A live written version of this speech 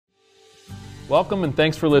Welcome and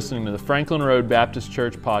thanks for listening to the Franklin Road Baptist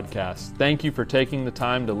Church podcast. Thank you for taking the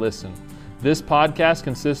time to listen. This podcast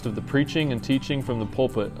consists of the preaching and teaching from the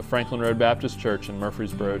pulpit of Franklin Road Baptist Church in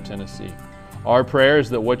Murfreesboro, Tennessee. Our prayer is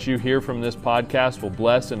that what you hear from this podcast will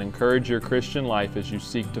bless and encourage your Christian life as you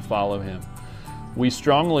seek to follow Him. We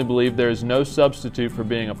strongly believe there is no substitute for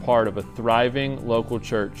being a part of a thriving local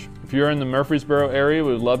church. If you're in the Murfreesboro area,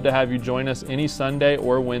 we would love to have you join us any Sunday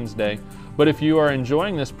or Wednesday. But if you are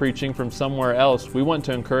enjoying this preaching from somewhere else, we want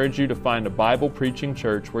to encourage you to find a Bible preaching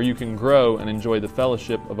church where you can grow and enjoy the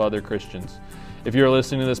fellowship of other Christians. If you're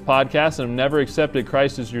listening to this podcast and have never accepted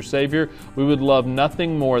Christ as your Savior, we would love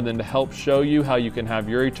nothing more than to help show you how you can have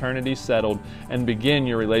your eternity settled and begin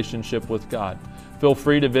your relationship with God. Feel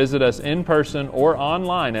free to visit us in person or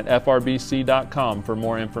online at frbc.com for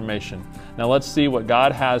more information. Now let's see what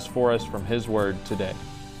God has for us from His Word today.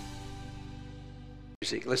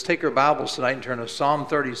 Let's take our Bibles tonight and turn to Psalm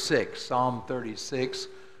 36. Psalm 36.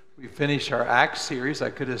 We finished our Acts series. I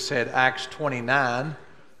could have said Acts 29.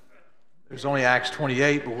 There's only Acts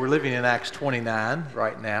 28, but we're living in Acts 29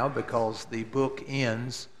 right now because the book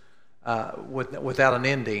ends without an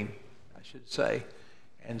ending, I should say.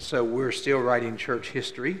 And so we're still writing church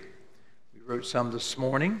history. We wrote some this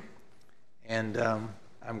morning, and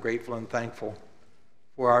I'm grateful and thankful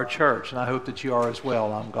for our church, and I hope that you are as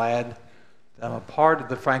well. I'm glad I'm a part of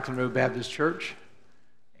the Franklin Road Baptist Church,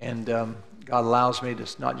 and God allows me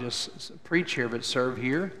to not just preach here, but serve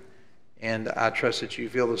here, and I trust that you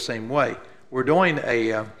feel the same way. We're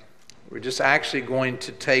just actually going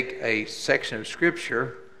to take a section of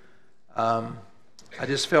Scripture. I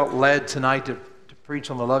just felt led tonight to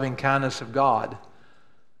preach on the loving kindness of God,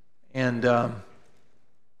 and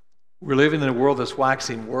we're living in a world that's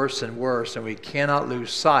waxing worse and worse, and we cannot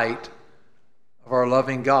lose sight of our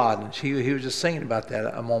loving God. And he was just singing about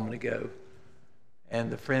that a moment ago, and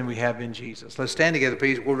the friend we have in Jesus. Let's stand together,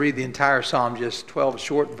 please. We'll read the entire psalm, just 12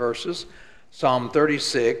 short verses. Psalm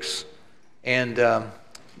 36, and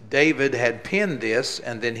David had penned this,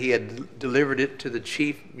 and then he had delivered it to the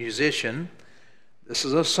chief musician. This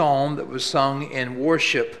is a psalm that was sung in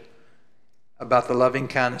worship about the loving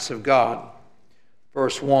kindness of God.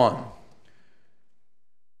 Verse 1.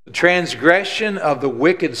 The transgression of the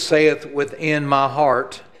wicked saith within my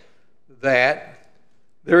heart that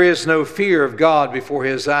there is no fear of God before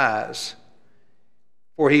his eyes.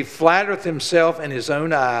 For he flattereth himself in his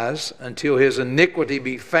own eyes until his iniquity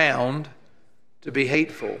be found to be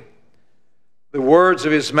hateful. The words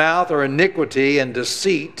of his mouth are iniquity and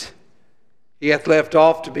deceit. He hath left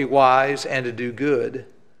off to be wise and to do good.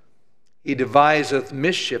 He deviseth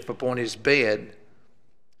mischief upon his bed.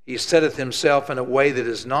 He setteth himself in a way that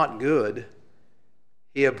is not good.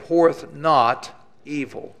 He abhorreth not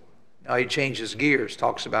evil. Now he changes gears,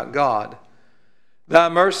 talks about God. Thy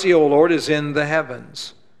mercy, O Lord, is in the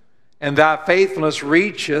heavens, and thy faithfulness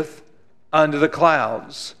reacheth unto the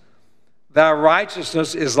clouds. Thy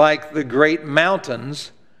righteousness is like the great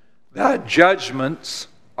mountains. Thy judgments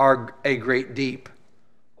are a great deep.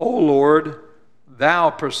 O Lord, thou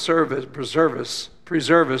preservest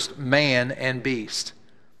man and beast.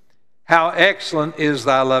 How excellent is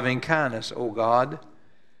thy loving kindness, O God.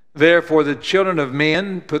 Therefore the children of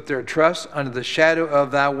men put their trust under the shadow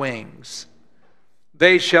of thy wings.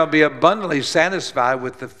 They shall be abundantly satisfied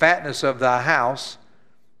with the fatness of thy house.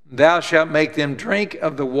 Thou shalt make them drink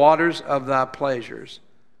of the waters of thy pleasures.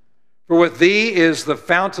 For with thee is the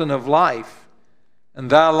fountain of life, and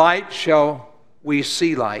thy light shall we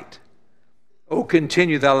see light. O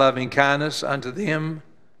continue thy loving kindness unto them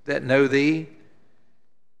that know thee,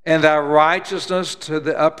 and thy righteousness to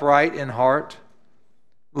the upright in heart.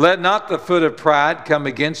 Let not the foot of pride come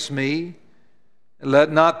against me, and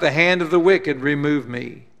let not the hand of the wicked remove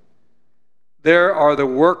me. There are the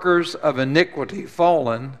workers of iniquity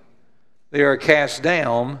fallen. They are cast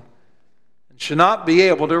down and shall not be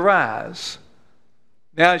able to rise.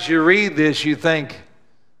 Now as you read this, you think,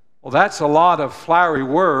 well, that's a lot of flowery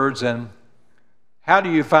words, and how do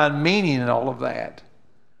you find meaning in all of that?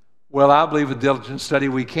 Well, I believe with diligent study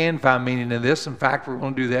we can find meaning in this. In fact, we're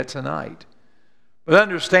going to do that tonight. But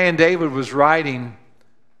understand, David was writing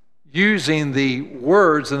using the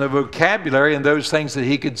words and the vocabulary and those things that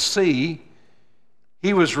he could see.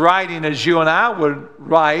 He was writing as you and I would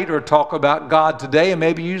write or talk about God today and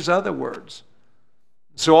maybe use other words.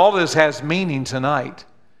 So all this has meaning tonight.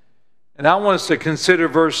 And I want us to consider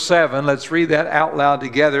verse 7. Let's read that out loud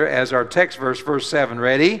together as our text verse, verse 7.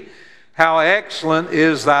 Ready? How excellent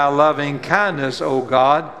is thy loving kindness, O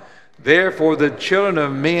God. Therefore the children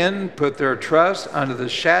of men put their trust under the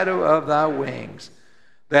shadow of thy wings.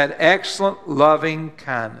 That excellent loving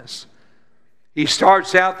kindness. He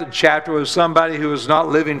starts out the chapter with somebody who is not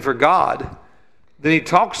living for God. Then he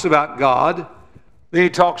talks about God. Then he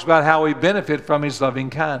talks about how we benefit from his loving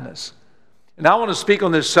kindness. And I want to speak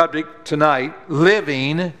on this subject tonight,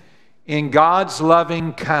 living in God's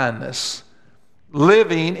loving kindness.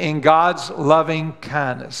 Living in God's loving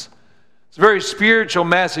kindness. It's a very spiritual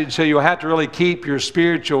message, so you'll have to really keep your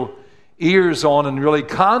spiritual ears on and really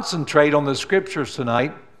concentrate on the scriptures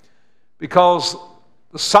tonight, because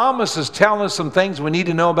the psalmist is telling us some things we need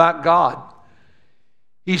to know about God.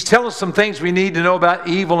 He's telling us some things we need to know about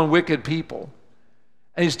evil and wicked people.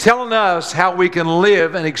 And he's telling us how we can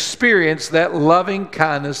live and experience that loving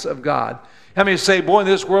kindness of God. How many say, boy, in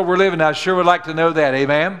this world we're living, I sure would like to know that.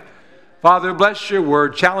 Amen? Father, bless your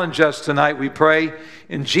word. Challenge us tonight, we pray.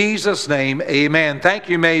 In Jesus' name, amen. Thank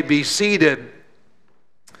you. You may be seated.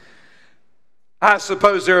 I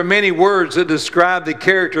suppose there are many words that describe the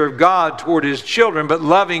character of God toward his children, but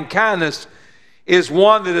loving kindness is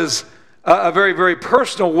one that is a very, very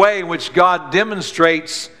personal way in which God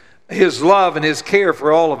demonstrates his love and his care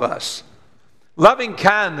for all of us. Loving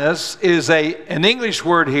kindness is an English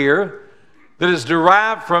word here that is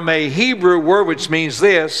derived from a Hebrew word which means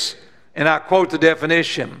this, and I quote the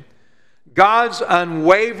definition: God's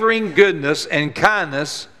unwavering goodness and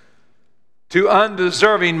kindness to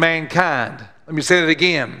undeserving mankind. Let me say that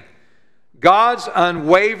again. God's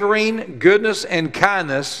unwavering goodness and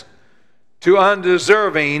kindness to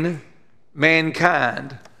undeserving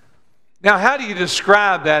mankind. Now, how do you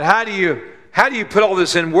describe that? How do you put all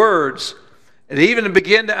this in words and even to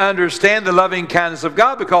begin to understand the loving kindness of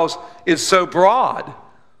God, because it's so broad?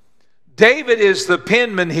 David is the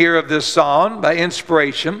penman here of this psalm by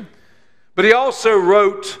inspiration, but he also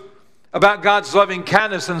wrote about God's loving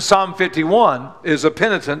kindness in Psalm 51, is a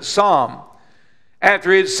penitent psalm.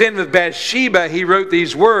 After he had sinned with Bathsheba, he wrote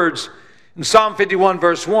these words in Psalm 51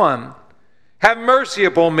 verse 1. Have mercy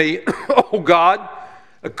upon me, O God,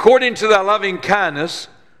 according to thy loving kindness,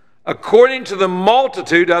 according to the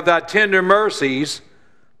multitude of thy tender mercies,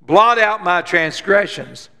 blot out my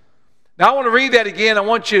transgressions. Now I want to read that again. I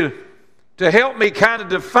want you to help me kind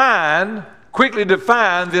of quickly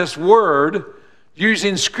define this word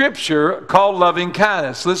using scripture called loving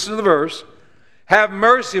kindness. Listen to the verse. Have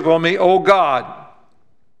mercy upon me, O God,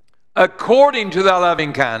 according to thy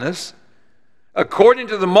loving kindness, according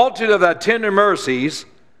to the multitude of thy tender mercies,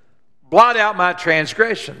 blot out my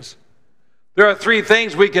transgressions. There are three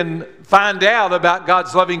things we can find out about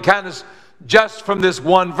God's loving kindness just from this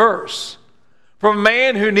one verse. From a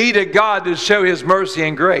man who needed God to show his mercy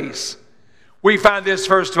and grace, we find this,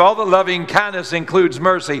 first of all, that loving kindness includes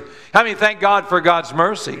mercy. How many thank God for God's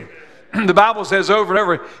mercy? The Bible says over and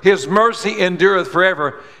over, his mercy endureth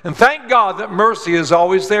forever. And thank God that mercy is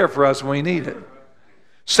always there for us when we need it.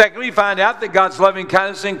 Secondly, we find out that God's loving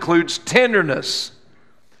kindness includes tenderness.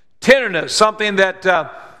 Tenderness, something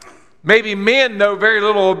that maybe men know very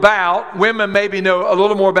little about. Women maybe know a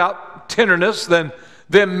little more about tenderness than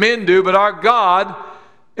men do, but our God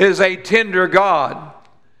is a tender God.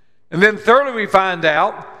 And then thirdly, we find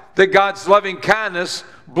out that God's loving kindness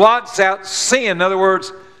blots out sin. In other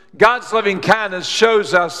words, God's loving kindness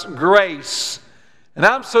shows us grace. And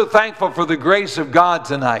I'm so thankful for the grace of God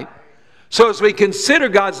tonight. So as we consider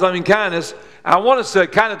God's loving kindness, I want us to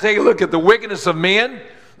kind of take a look at the wickedness of men,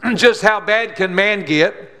 just how bad can man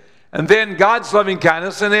get, and then God's loving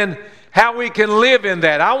kindness, and then how we can live in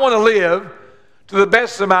that. I want to live to the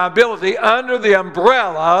best of my ability under the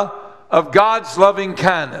umbrella of God's loving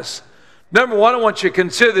kindness. Number one, I want you to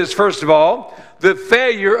consider this, first of all, the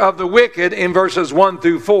failure of the wicked in verses 1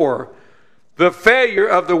 through 4. The failure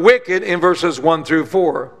of the wicked in verses 1 through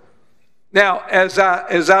 4. Now, as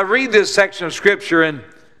I read this section of Scripture, and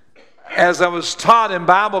as I was taught in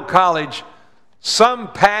Bible college,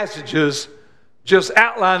 some passages just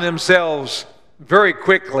outline themselves very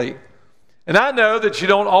quickly. And I know that you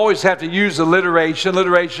don't always have to use alliteration.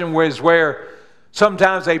 Alliteration is where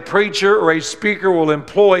sometimes a preacher or a speaker will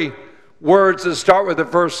employ words that start with the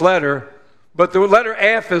first letter. But the letter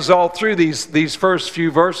F is all through these first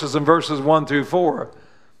few verses in verses 1 through 4.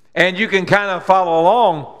 And you can kind of follow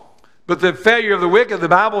along. But the failure of the wicked, the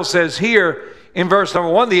Bible says here in verse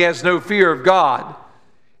number 1, he has no fear of God.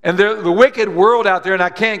 And the wicked world out there, and I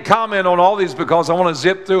can't comment on all these because I want to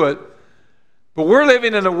zip through it. But we're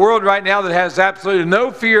living in a world right now that has absolutely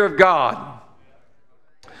no fear of God.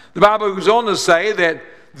 The Bible goes on to say that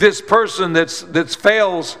this person that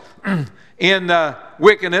fails in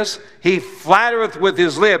wickedness, he flattereth with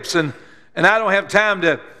his lips. And I don't have time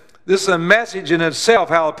to, this is a message in itself,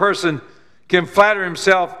 how a person can flatter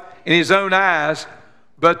himself in his own eyes.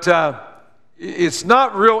 But it's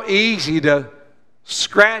not real easy to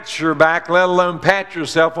scratch your back, let alone pat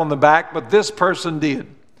yourself on the back, but this person did.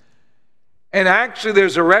 And actually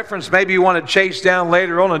there's a reference maybe you want to chase down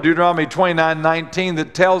later on in Deuteronomy 29:19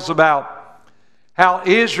 that tells about how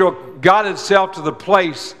Israel got itself to the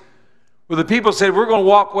place where the people said, we're going to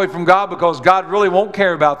walk away from God because God really won't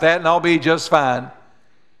care about that and I'll be just fine.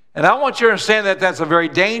 And I want you to understand that that's a very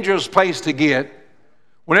dangerous place to get.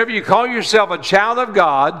 Whenever you call yourself a child of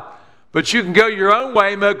God, but you can go your own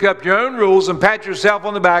way, make up your own rules, and pat yourself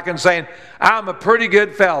on the back and saying, I'm a pretty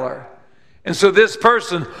good feller. And so this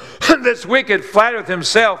person that's wicked flattereth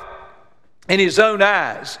himself in his own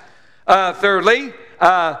eyes. Thirdly,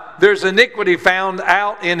 there's iniquity found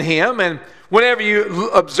out in him. And whenever you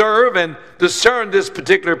observe and discern this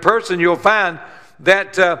particular person, you'll find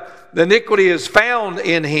that the iniquity is found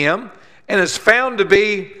in him, and it's found to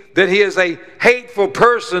be that he is a hateful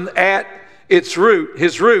person at its root,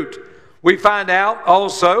 his root. We find out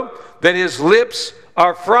also that his lips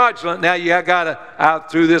are fraudulent. Now, you got to, I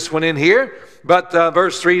threw this one in here, but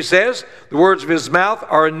verse 3 says, the words of his mouth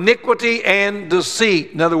are iniquity and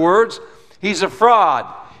deceit. In other words, he's a fraud.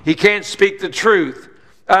 He can't speak the truth.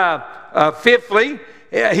 Fifthly,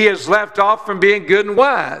 he has left off from being good and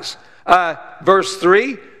wise. Verse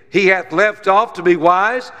 3, he hath left off to be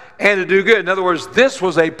wise and to do good. In other words, this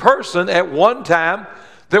was a person at one time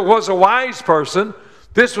that was a wise person.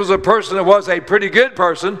 This was a person that was a pretty good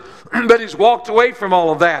person, but he's walked away from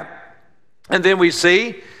all of that. And then we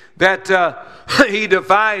see that he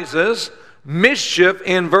devises mischief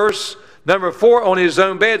in verse number 4 on his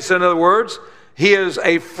own bed. So in other words, he is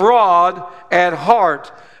a fraud at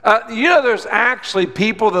heart. You know, there's actually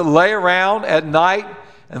people that lay around at night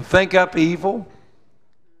and think up evil.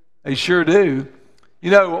 They sure do.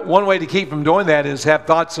 You know, one way to keep from doing that is have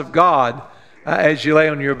thoughts of God as you lay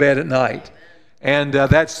on your bed at night. And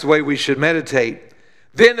that's the way we should meditate.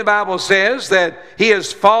 Then the Bible says that he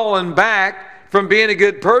has fallen back from being a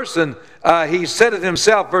good person. He setteth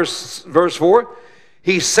himself, verse 4,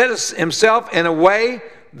 he setteth himself in a way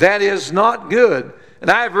that is not good. And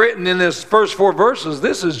I've written in this first 4 verses,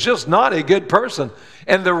 this is just not a good person.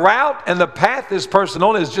 And the route and the path this person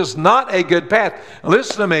on is just not a good path.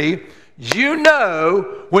 Listen to me. You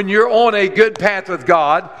know when you're on a good path with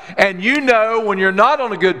God, and you know when you're not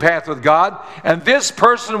on a good path with God, and this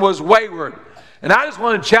person was wayward. And I just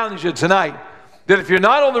want to challenge you tonight that if you're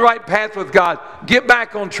not on the right path with God, get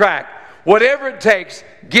back on track. Whatever it takes,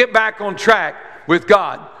 get back on track with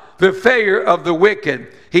God. The failure of the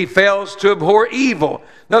wicked. He fails to abhor evil.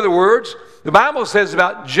 In other words, the Bible says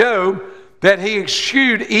about Job that he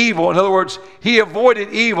eschewed evil. In other words, he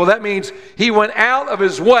avoided evil. That means he went out of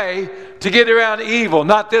his way to get around evil.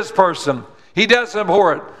 Not this person. He doesn't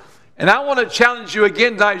abhor it. And I want to challenge you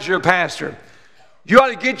again tonight as your pastor. You ought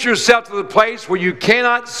to get yourself to the place where you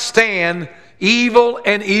cannot stand evil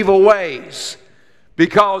and evil ways.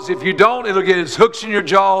 Because if you don't, it'll get its hooks in your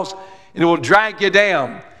jaws and it will drag you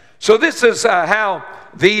down. So this is how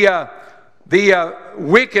the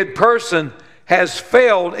wicked person has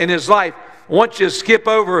failed in his life. I want you to skip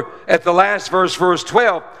over at the last verse, verse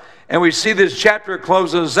 12, and we see this chapter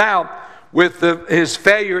closes out with his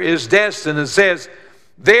failure is destined. It says,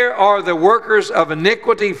 there are the workers of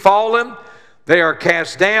iniquity fallen, they are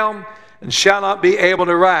cast down and shall not be able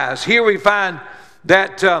to rise. Here we find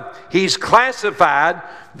that he's classified,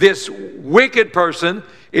 this wicked person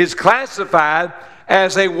is classified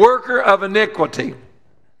as a worker of iniquity.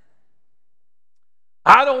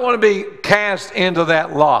 I don't want to be cast into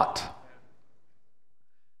that lot.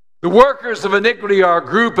 The workers of iniquity are a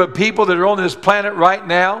group of people that are on this planet right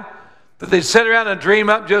now, that they sit around and dream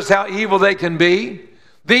up just how evil they can be.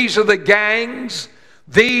 These are the gangs.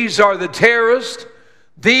 These are the terrorists.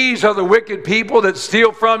 These are the wicked people that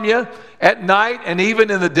steal from you at night and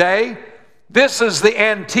even in the day. This is the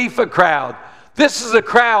Antifa crowd. This is a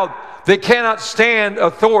crowd that cannot stand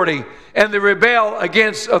authority and they rebel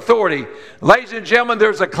against authority. Ladies and gentlemen,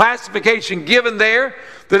 there's a classification given there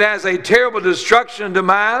that has a terrible destruction and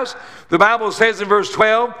demise. The Bible says in verse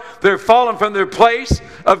 12, they're fallen from their place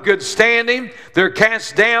of good standing. They're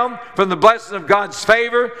cast down from the blessing of God's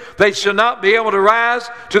favor. They shall not be able to rise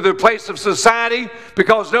to their place of society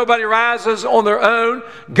because nobody rises on their own.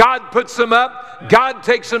 God puts them up. God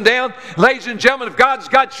takes them down. Ladies and gentlemen, if God's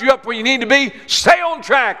got you up where you need to be, stay on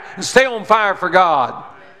track and stay on fire for God.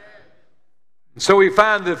 So we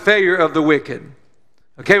find the failure of the wicked.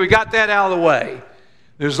 Okay, we got that out of the way.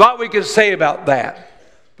 There's a lot we can say about that.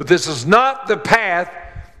 But this is not the path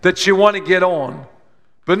that you want to get on.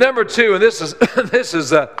 But number two, and this is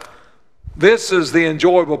the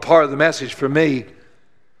enjoyable part of the message for me.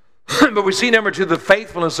 But we see number two, the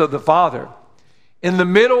faithfulness of the Father. In the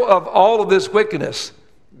middle of all of this wickedness,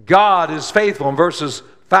 God is faithful in verses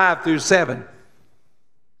 5 through 7.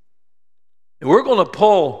 And we're going to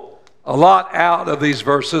pull a lot out of these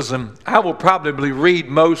verses, and I will probably read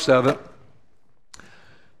most of it.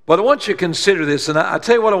 But I want you to consider this, and I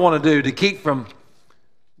tell you what I want to do to keep from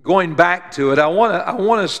going back to it. I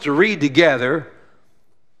want us to read together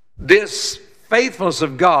this faithfulness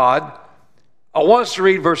of God. I want us to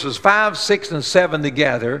read verses 5, 6, and 7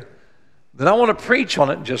 together. Then I want to preach on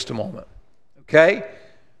it in just a moment, okay?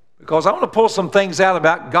 Because I want to pull some things out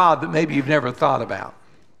about God that maybe you've never thought about.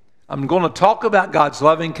 I'm going to talk about God's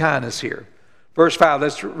loving kindness here. Verse 5,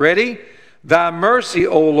 let's ready? Thy mercy,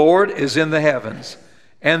 O Lord, is in the heavens,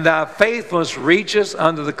 and thy faithfulness reaches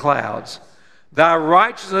unto the clouds. Thy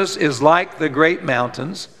righteousness is like the great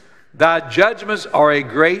mountains. Thy judgments are a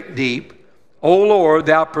great deep. O Lord,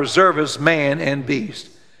 thou preservest man and beast.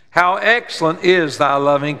 How excellent is thy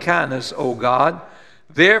loving kindness, O God.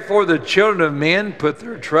 Therefore the children of men put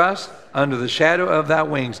their trust under the shadow of thy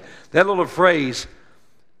wings. That little phrase,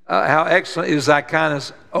 how excellent is thy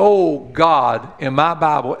kindness, O God, in my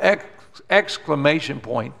Bible, exclamation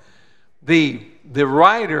point. The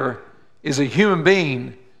writer is a human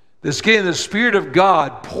being that's getting the Spirit of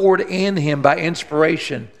God poured in him by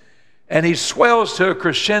inspiration. And he swells to a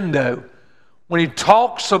crescendo when he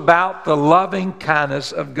talks about the loving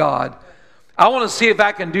kindness of God. I want to see if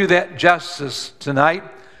I can do that justice tonight.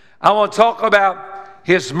 I want to talk about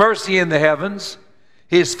his mercy in the heavens,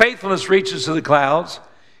 his faithfulness reaches to the clouds,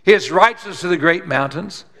 his righteousness to the great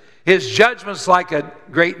mountains, his judgments like a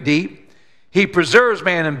great deep. He preserves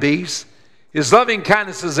man and beast. His loving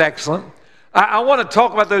kindness is excellent. I want to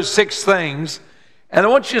talk about those 6 things, and I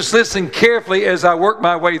want you to just listen carefully as I work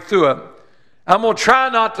my way through it. I'm going to try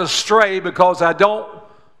not to stray because I don't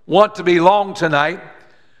want to be long tonight,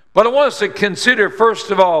 but I want us to consider,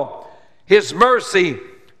 first of all, his mercy,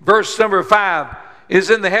 verse number 5, is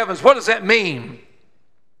in the heavens. What does that mean?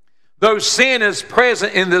 Though sin is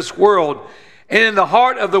present in this world and in the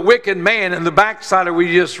heart of the wicked man and the backslider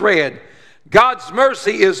we just read, God's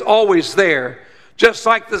mercy is always there, just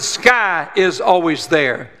like the sky is always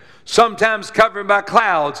there. Sometimes covered by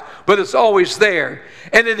clouds, but it's always there.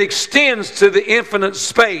 And it extends to the infinite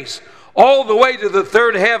space, all the way to the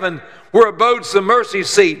third heaven where abodes the mercy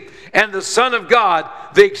seat and the Son of God,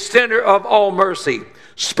 the extender of all mercy.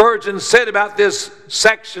 Spurgeon said about this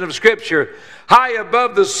section of Scripture, high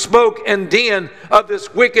above the smoke and din of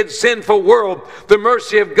this wicked, sinful world, the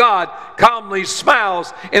mercy of God calmly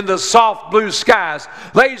smiles in the soft blue skies.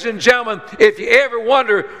 Ladies and gentlemen, if you ever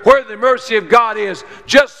wonder where the mercy of God is,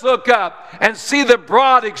 just look up and see the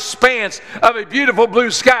broad expanse of a beautiful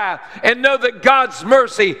blue sky and know that God's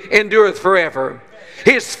mercy endureth forever.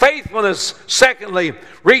 His faithfulness, secondly,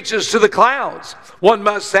 reaches to the clouds. One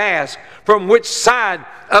must ask, from which side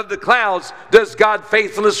of the clouds does God's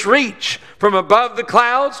faithfulness reach? From above the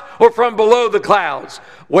clouds or from below the clouds?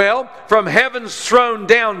 Well, from heaven's throne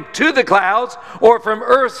down to the clouds, or from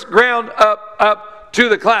earth's ground up to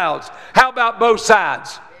the clouds. How about both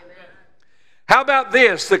sides? How about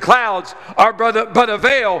this? The clouds are but a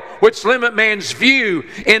veil which limit man's view.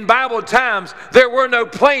 In Bible times, there were no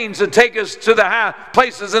planes to take us to the high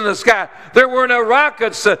places in the sky. There were no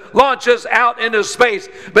rockets to launch us out into space.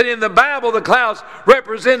 But in the Bible, the clouds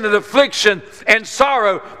represented affliction and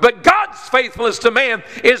sorrow. But God's faithfulness to man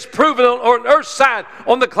is proven on earth's side,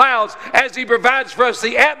 on the clouds, as He provides for us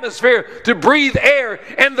the atmosphere to breathe air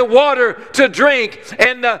and the water to drink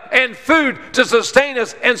and food to sustain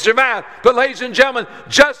us and survive. But ladies and gentlemen,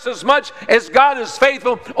 just as much as God is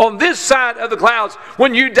faithful on this side of the clouds,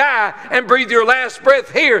 when you die and breathe your last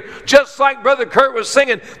breath here, just like Brother Kurt was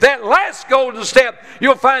singing, that last golden step,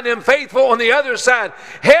 you'll find Him faithful on the other side.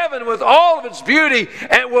 Heaven with all of its beauty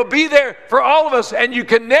and will be there for all of us, and you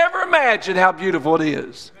can never imagine how beautiful it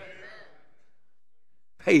is.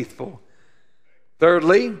 Faithful.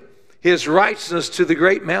 Thirdly, His righteousness to the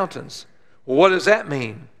great mountains. Well, what does that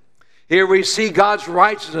mean? Here we see God's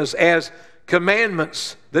righteousness as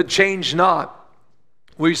commandments that change not.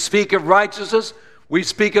 We speak of righteousness, we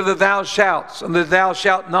speak of the thou shalt and the thou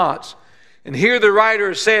shalt nots. And here the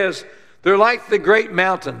writer says, they're like the great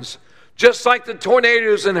mountains. Just like the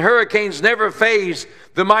tornadoes and hurricanes never faze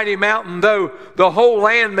the mighty mountain, though the whole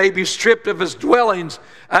land may be stripped of its dwellings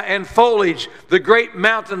and foliage, the great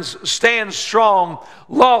mountains stand strong,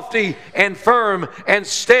 lofty and firm and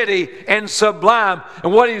steady and sublime.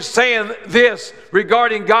 And what he's saying this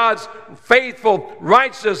regarding God's faithful,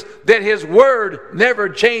 righteous, that His word never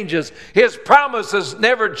changes. His promises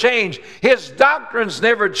never change. His doctrines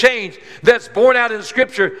never change. That's borne out in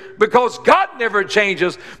Scripture because God never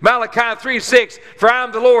changes. Malachi 3:6, for I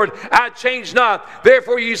am the Lord, I change not.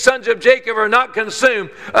 Therefore ye sons of Jacob are not consumed.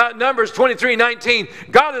 Numbers 23:19,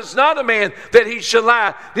 God is not a man that He should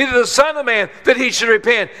lie, neither the Son of Man that He should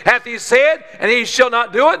repent. Hath He said, and He shall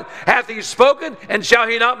not do it? Hath He spoken, and shall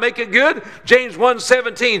He not make it good? James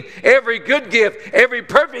 1:17, every good gift, every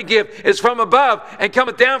perfect gift is from above, and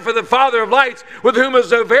cometh down from the Father of lights, with whom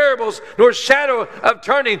is no variables, nor shadow of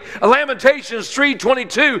turning. Lamentations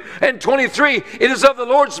 3:22 and 23, it is of the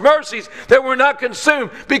Lord's mercies that we're not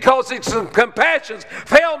consumed, because His compassions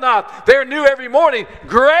fail not. They're new every morning.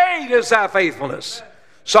 Great is thy faithfulness.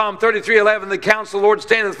 Psalm 33:11, the counsel of the Lord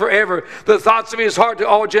standeth forever, the thoughts of His heart to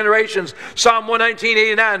all generations. Psalm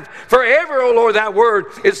 119:89, forever, O Lord, thy word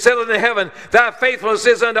is settled in heaven. Thy faithfulness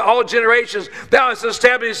is unto all generations. Thou hast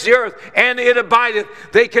established the earth, and it abideth.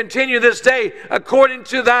 They continue this day according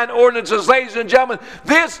to thine ordinances. Ladies and gentlemen,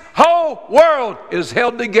 this whole world is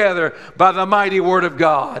held together by the mighty word of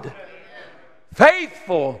God.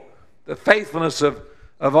 Faithful, the faithfulness of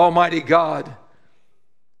Almighty God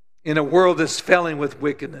in a world that's failing with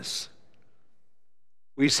wickedness.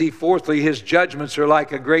 We see, fourthly, His judgments are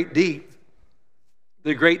like a great deep.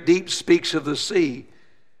 The great deep speaks of the sea,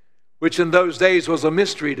 which in those days was a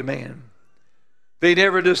mystery to man. They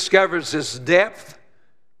never discovered its depth.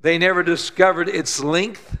 They never discovered its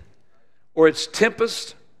length or its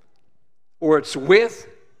tempest or its width.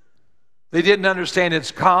 They didn't understand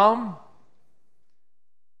its calm.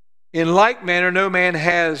 In like manner, no man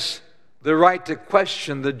has the right to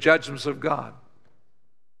question the judgments of God.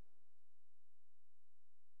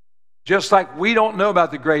 Just like we don't know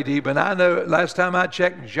about the great deep, and I know last time I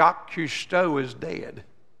checked, Jacques Cousteau is dead.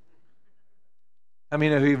 How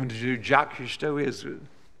many know who Jacques Cousteau is?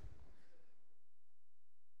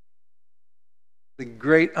 The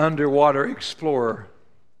great underwater explorer.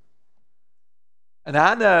 And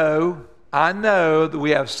I know that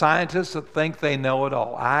we have scientists that think they know it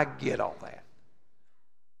all. I get all that.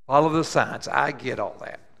 All of the science, I get all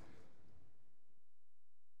that.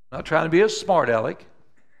 I'm not trying to be a smart aleck.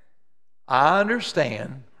 I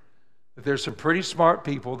understand that there's some pretty smart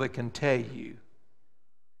people that can tell you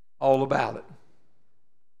all about it.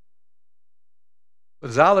 But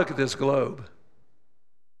as I look at this globe,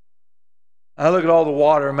 I look at all the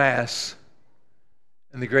water mass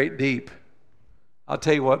in the great deep, I'll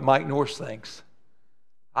tell you what Mike Norse thinks.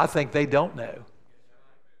 I think they don't know.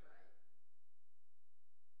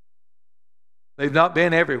 They've not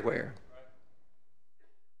been everywhere.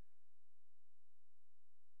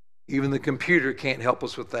 Even the computer can't help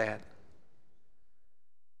us with that.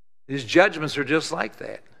 His judgments are just like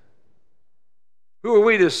that. Who are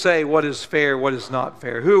we to say what is fair, what is not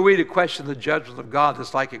fair? Who are we to question the judgment of God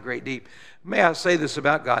that's like a great deep? May I say this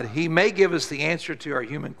about God? He may give us the answer to our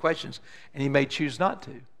human questions, and He may choose not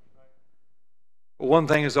to. But one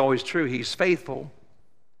thing is always true. He's faithful,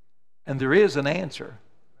 and there is an answer.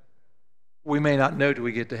 We may not know till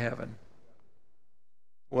we get to heaven.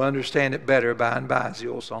 We'll understand it better by and by, as the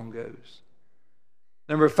old song goes.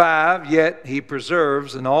 Number 5, yet He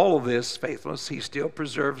preserves, in all of this faithfulness, He still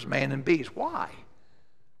preserves man and beast. Why?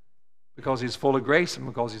 Because He's full of grace, and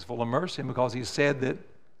because He's full of mercy, and because He said that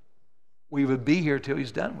we would be here till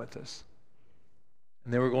He's done with us.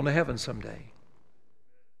 And then we're going to heaven someday.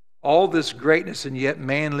 All this greatness, and yet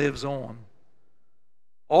man lives on.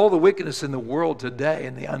 All the wickedness in the world today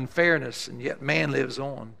and the unfairness, and yet man lives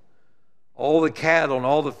on. All the cattle and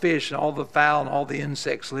all the fish and all the fowl and all the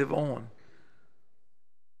insects live on.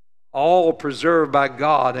 All preserved by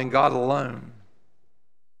God and God alone.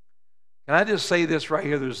 Can I just say this right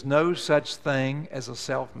here? There's no such thing as a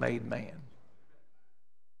self-made man.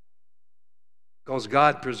 Because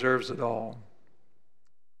God preserves it all.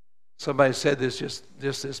 Somebody said this just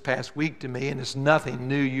this past week to me, and it's nothing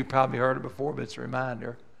new. You probably heard it before, but it's a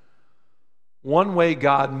reminder. One way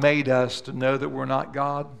God made us to know that we're not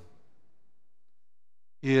God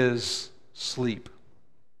is sleep.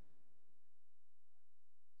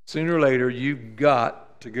 Sooner or later, you've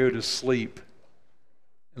got to go to sleep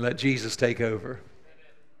and let Jesus take over.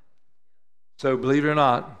 So believe it or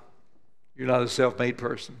not, you're not a self-made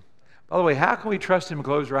person. By the way, how can we trust Him and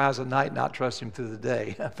close our eyes at night and not trust Him through the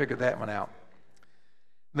day? I figured that one out.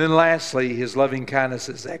 And then lastly, His loving kindness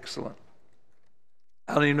is excellent.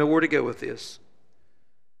 I don't even know where to go with this.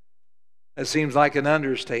 That seems like an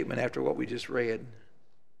understatement after what we just read.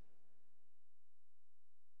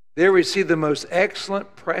 There we see the most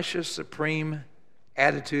excellent, precious, supreme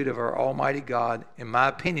attitude of our Almighty God, in my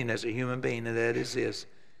opinion, as a human being, and that is this.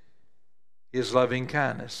 His loving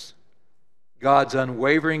kindness, God's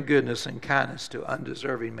unwavering goodness and kindness to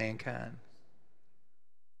undeserving mankind.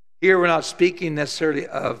 Here we're not speaking necessarily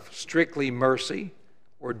of strictly mercy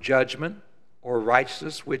or judgment or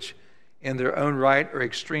righteousness, which in their own right are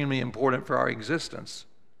extremely important for our existence.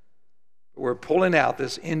 But we're pulling out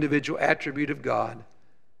this individual attribute of God,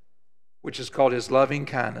 which is called His loving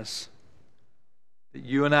kindness, that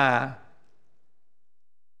you and I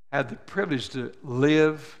have the privilege to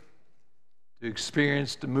live, to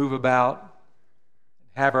experience, to move about,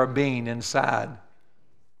 and have our being inside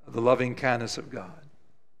of the loving kindness of God.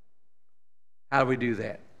 How do we do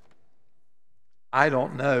that? I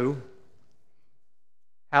don't know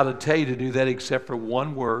how to tell you to do that except for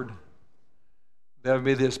one word. That would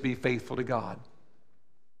be this: be faithful to God.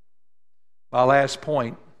 My last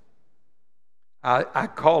point, I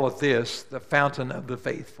call it this: the fountain of the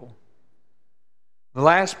faithful. The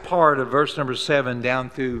last part of verse number 7 down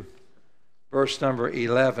through verse number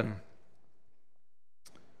 11,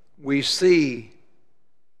 we see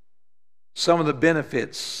some of the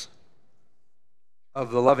benefits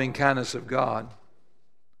of the loving kindness of God.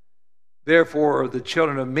 Therefore, the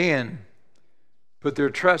children of men put their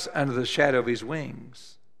trust under the shadow of His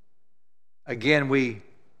wings. Again, we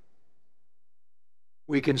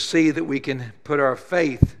can see that we can put our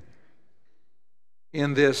faith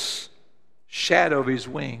in this shadow of His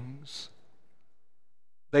wings.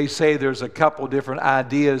 They say there's a couple different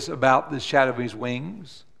ideas about the shadow of His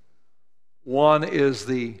wings. One is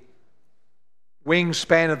the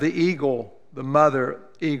wingspan of the eagle, the mother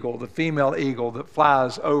eagle, the female eagle that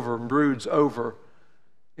flies over and broods over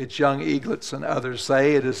its young eaglets, and others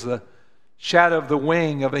say it is the shadow of the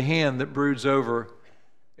wing of a hen that broods over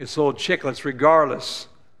its little chicklets. Regardless,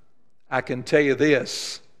 I can tell you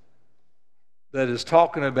this, that is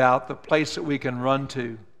talking about the place that we can run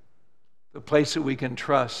to, the place that we can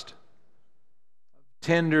trust.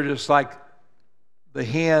 Tender, just like the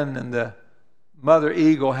hen and the mother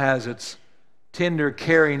eagle has its tender,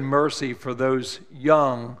 caring mercy for those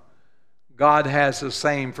young, God has the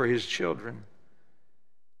same for His children.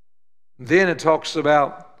 Then it talks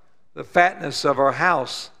about the fatness of our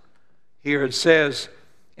house. Here it says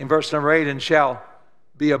in verse number 8, and shall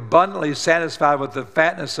be abundantly satisfied with the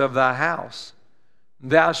fatness of thy house.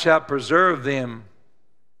 Thou shalt preserve them,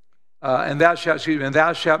 and thou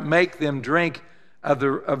shalt make them drink of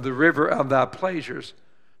the river of thy pleasures.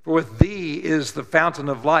 For with thee is the fountain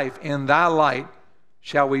of life. In thy light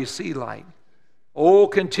shall we see light. Oh,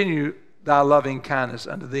 continue thy loving kindness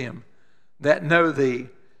unto them that know thee,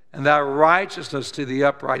 and thy righteousness to the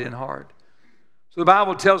upright in heart. So the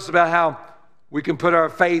Bible tells us about how we can put our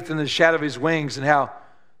faith in the shadow of His wings, and how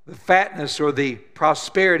the fatness or the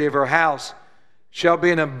prosperity of our house shall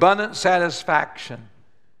be an abundant satisfaction.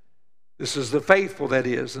 This is the faithful, that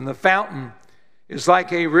is. And the fountain is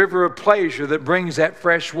like a river of pleasure that brings that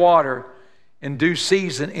fresh water in due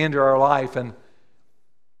season into our life. And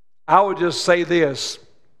I would just say this: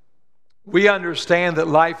 we understand that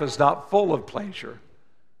life is not full of pleasure,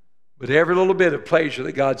 but every little bit of pleasure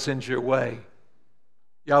that God sends your way,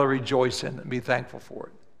 you ought to rejoice in it and be thankful for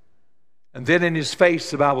it. And then in His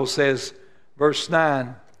face, the Bible says, verse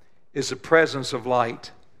 9, is the presence of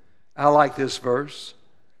light. I like this verse.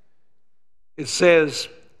 It says,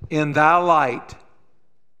 in thy light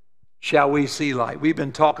shall we see light. We've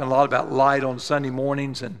been talking a lot about light on Sunday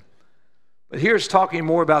mornings, but here's talking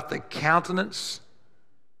more about the countenance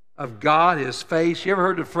of God, His face. You ever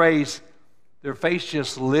heard the phrase, their face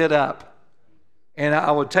just lit up? And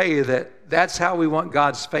I will tell you that that's how we want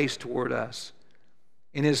God's face toward us.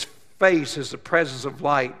 In His face is the presence of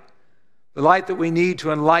light, the light that we need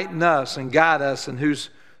to enlighten us and guide us, and whose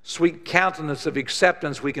sweet countenance of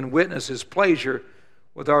acceptance we can witness His pleasure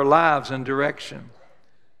with our lives and direction.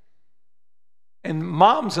 And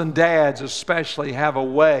moms and dads especially have a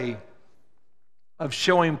way of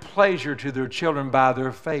showing pleasure to their children by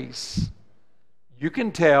their face. You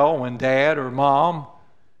can tell when dad or mom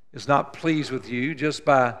is not pleased with you just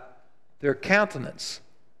by their countenance.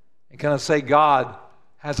 And kind of say God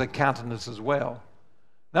has a countenance as well.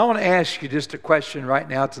 Now I want to ask you just a question right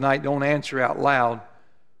now tonight. Don't answer out loud.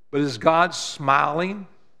 But is God smiling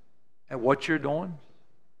at what you're doing?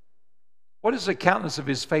 What does the countenance of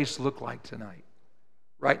His face look like tonight,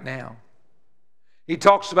 right now? He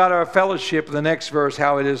talks about our fellowship in the next verse,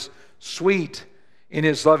 how it is sweet in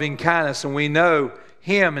His loving kindness, and we know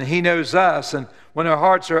Him and He knows us, and when our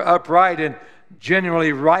hearts are upright and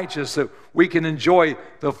genuinely righteous, that we can enjoy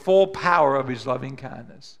the full power of His loving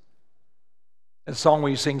kindness. A song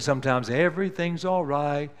we sing sometimes, everything's all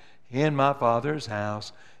right in my Father's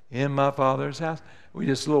house, in my Father's house. We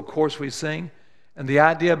just a little chorus we sing. And the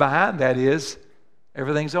idea behind that is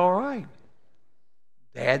everything's all right.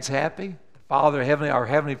 Dad's happy. Our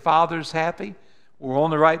Heavenly Father's happy. We're on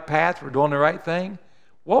the right path. We're doing the right thing.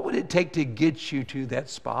 What would it take to get you to that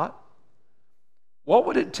spot? What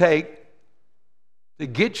would it take to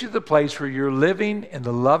get you to the place where you're living in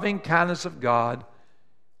the loving kindness of God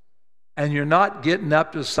and you're not getting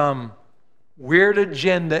up to some weird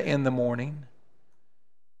agenda in the morning?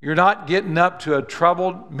 You're not getting up to a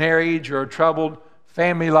troubled marriage or a troubled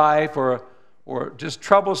family life or just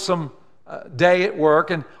troublesome day at work.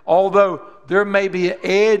 And although there may be an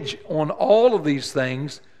edge on all of these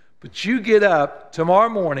things, but you get up tomorrow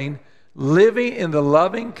morning living in the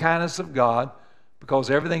loving kindness of God because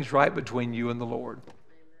everything's right between you and the Lord.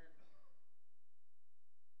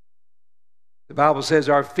 The Bible says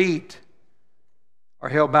our feet are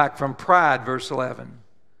held back from pride, verse 11.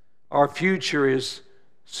 Our future is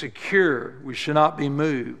secure. We should not be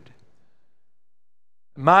moved.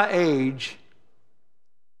 At my age,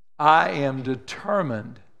 I am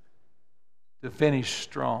determined to finish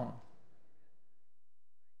strong.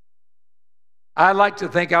 I like to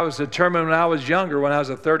think I was determined when I was younger, when I was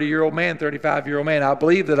a 30-year-old man, 35-year-old man. I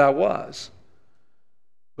believe that I was.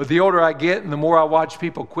 But the older I get and the more I watch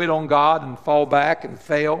people quit on God and fall back and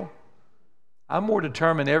fail, I'm more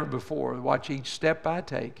determined than ever before to watch each step I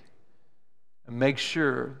take and make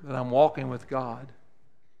sure that I'm walking with God.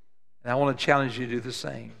 And I want to challenge you to do the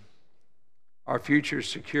same. Our future is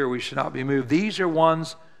secure. We should not be moved. These are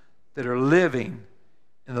ones that are living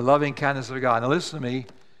in the loving kindness of God. Now listen to me.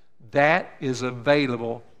 That is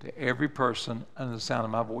available to every person under the sound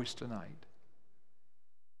of my voice tonight.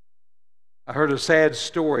 I heard a sad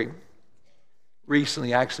story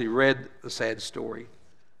recently. I actually read the sad story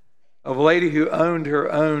of a lady who owned her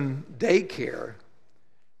own daycare.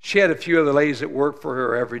 She had a few other ladies that worked for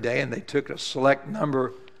her every day, and they took a select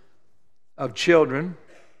number of children,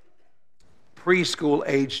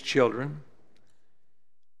 preschool-aged children.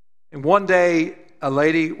 And one day, a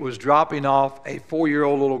lady was dropping off a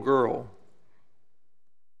 4-year-old little girl,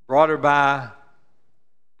 brought her by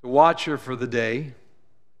to watch her for the day.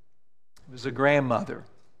 It was a grandmother.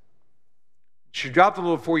 She dropped the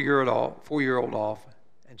little 4-year-old off,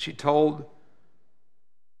 and she told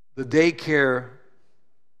the daycare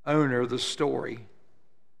owner the story.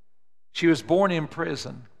 She was born in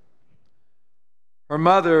prison. Her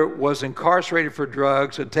mother was incarcerated for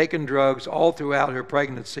drugs, had taken drugs all throughout her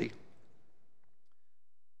pregnancy.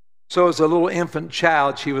 So as a little infant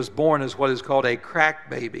child, she was born as what is called a crack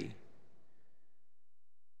baby.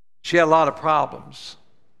 She had a lot of problems.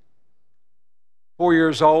 4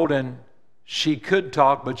 years old, and she could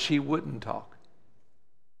talk, but she wouldn't talk.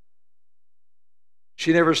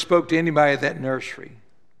 She never spoke to anybody at that nursery.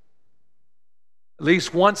 At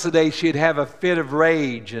least once a day, she'd have a fit of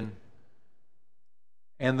rage, and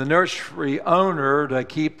the nursery owner, to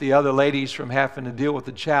keep the other ladies from having to deal with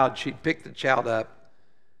the child, she'd pick the child up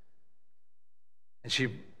and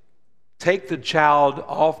she'd take the child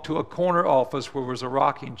off to a corner office where was a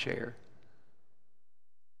rocking chair.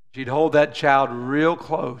 She'd hold that child real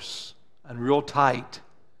close and real tight.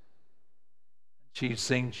 She'd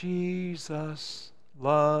sing, "Jesus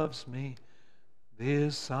loves me,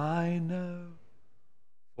 this I know,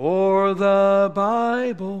 for the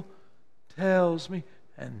Bible tells me."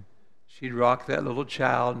 And she'd rock that little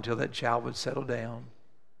child until that child would settle down.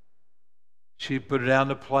 She'd put her down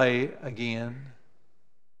to play again.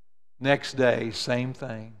 Next day, same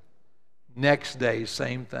thing. Next day,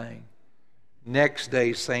 same thing. Next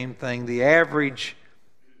day, same thing. The average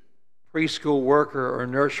preschool worker or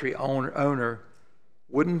nursery owner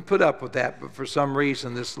wouldn't put up with that, but for some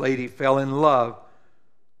reason, this lady fell in love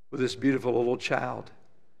with this beautiful little child.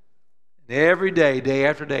 And every day, day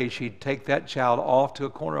after day, she'd take that child off to a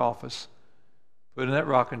corner office, put in that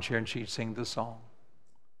rocking chair, and she'd sing the song.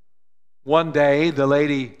 One day, the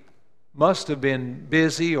lady must have been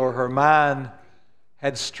busy or her mind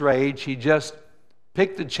had strayed. She just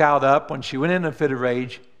picked the child up. When she went in a fit of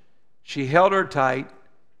rage, she held her tight,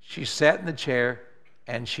 she sat in the chair,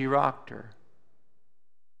 and she rocked her.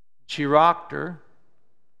 She rocked her.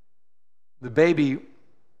 The baby,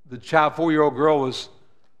 the child, 4-year-old girl, was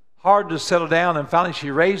hard to settle down, and finally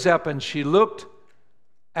she raised up and she looked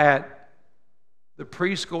at the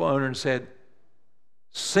preschool owner and said,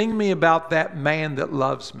 "Sing me about that man that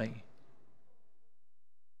loves me."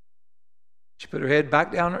 She put her head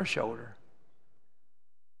back down on her shoulder.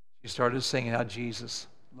 She started singing how Jesus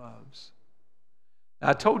loves. Now,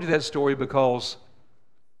 I told you that story because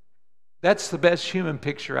that's the best human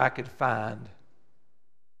picture I could find.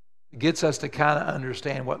 It gets us to kind of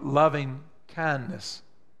understand what loving kindness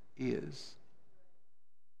is.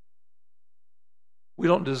 We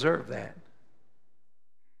don't deserve that.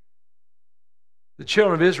 The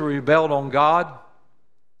children of Israel rebelled on God.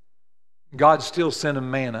 God still sent them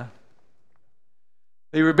manna.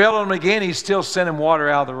 They rebelled on him again. He still sent them water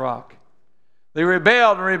out of the rock. They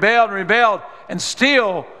rebelled and rebelled and rebelled, and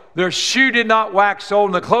still their shoe did not wax old,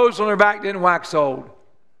 and the clothes on their back didn't wax old.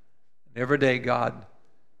 And every day God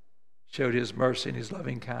showed his mercy and his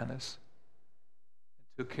loving kindness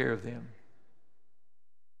and took care of them.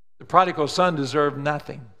 The prodigal son deserved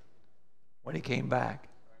nothing when he came back.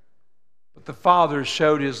 But the Father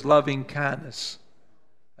showed his loving kindness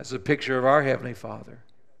as a picture of our Heavenly Father.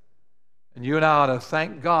 And you and I ought to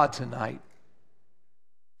thank God tonight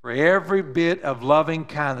for every bit of loving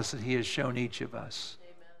kindness that he has shown each of us.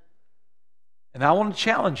 Amen. And I want to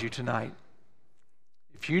challenge you tonight.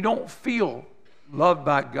 If you don't feel loved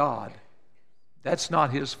by God, that's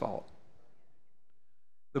not his fault.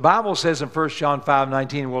 The Bible says in 1 John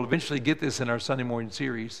 5:19, we'll eventually get this in our Sunday morning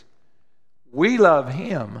series, we love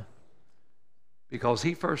him because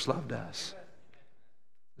he first loved us.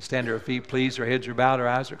 Let's stand to our feet, please. Our heads are bowed, our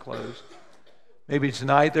eyes are closed. Maybe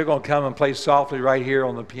tonight they're going to come and play softly right here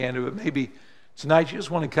on the piano, but maybe tonight you just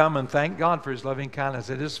want to come and thank God for his loving kindness.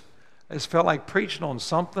 I just felt like preaching on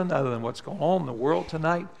something other than what's going on in the world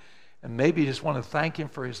tonight, and maybe you just want to thank him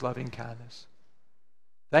for his loving kindness.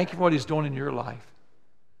 Thank you for what he's doing in your life.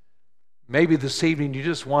 Maybe this evening you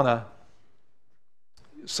just want to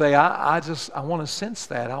say, I want to sense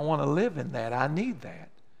that. I want to live in that. I need that.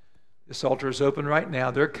 This altar is open right now.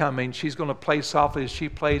 They're coming. She's going to play softly as she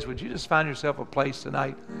plays. Would you just find yourself a place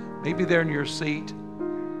tonight? Maybe there in your seat.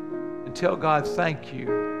 And tell God, thank you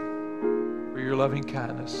for your loving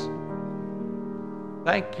kindness.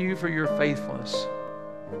 Thank you for your faithfulness.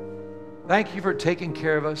 Thank you for taking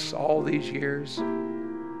care of us all these years.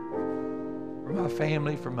 For my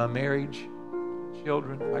family, for my marriage,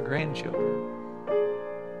 children, my grandchildren,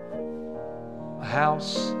 my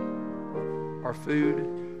house, our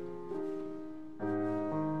food.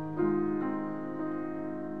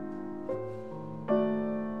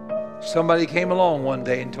 Somebody came along one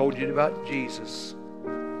day and told you about Jesus,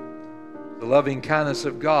 the loving kindness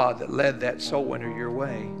of God that led that soul winner your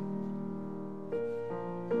way.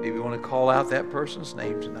 Maybe you want to call out that person's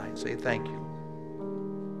name tonight and say, thank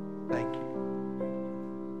you. Thank you.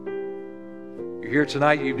 You're here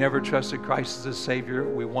tonight, you've never trusted Christ as a Savior.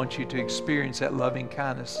 We want you to experience that loving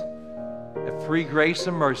kindness, that free grace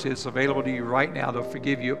and mercy that's available to you right now to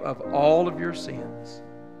forgive you of all of your sins.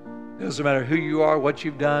 It doesn't matter who you are, what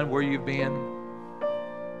you've done, where you've been.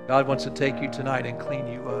 God wants to take you tonight and clean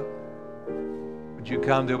you up. Would you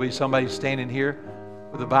come? There'll be somebody standing here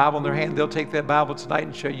with a Bible in their hand. They'll take that Bible tonight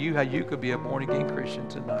and show you how you could be a born-again Christian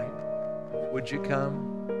tonight. Would you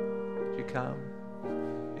come? Would you come?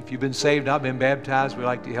 If you've been saved, not been baptized, we'd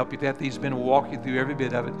like to help you with that. These men will walk you through every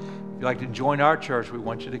bit of it. If you'd like to join our church, we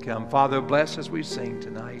want you to come. Father, bless as we sing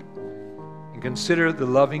tonight. And consider the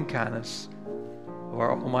loving kindness of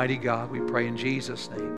our Almighty God. We pray in Jesus' name.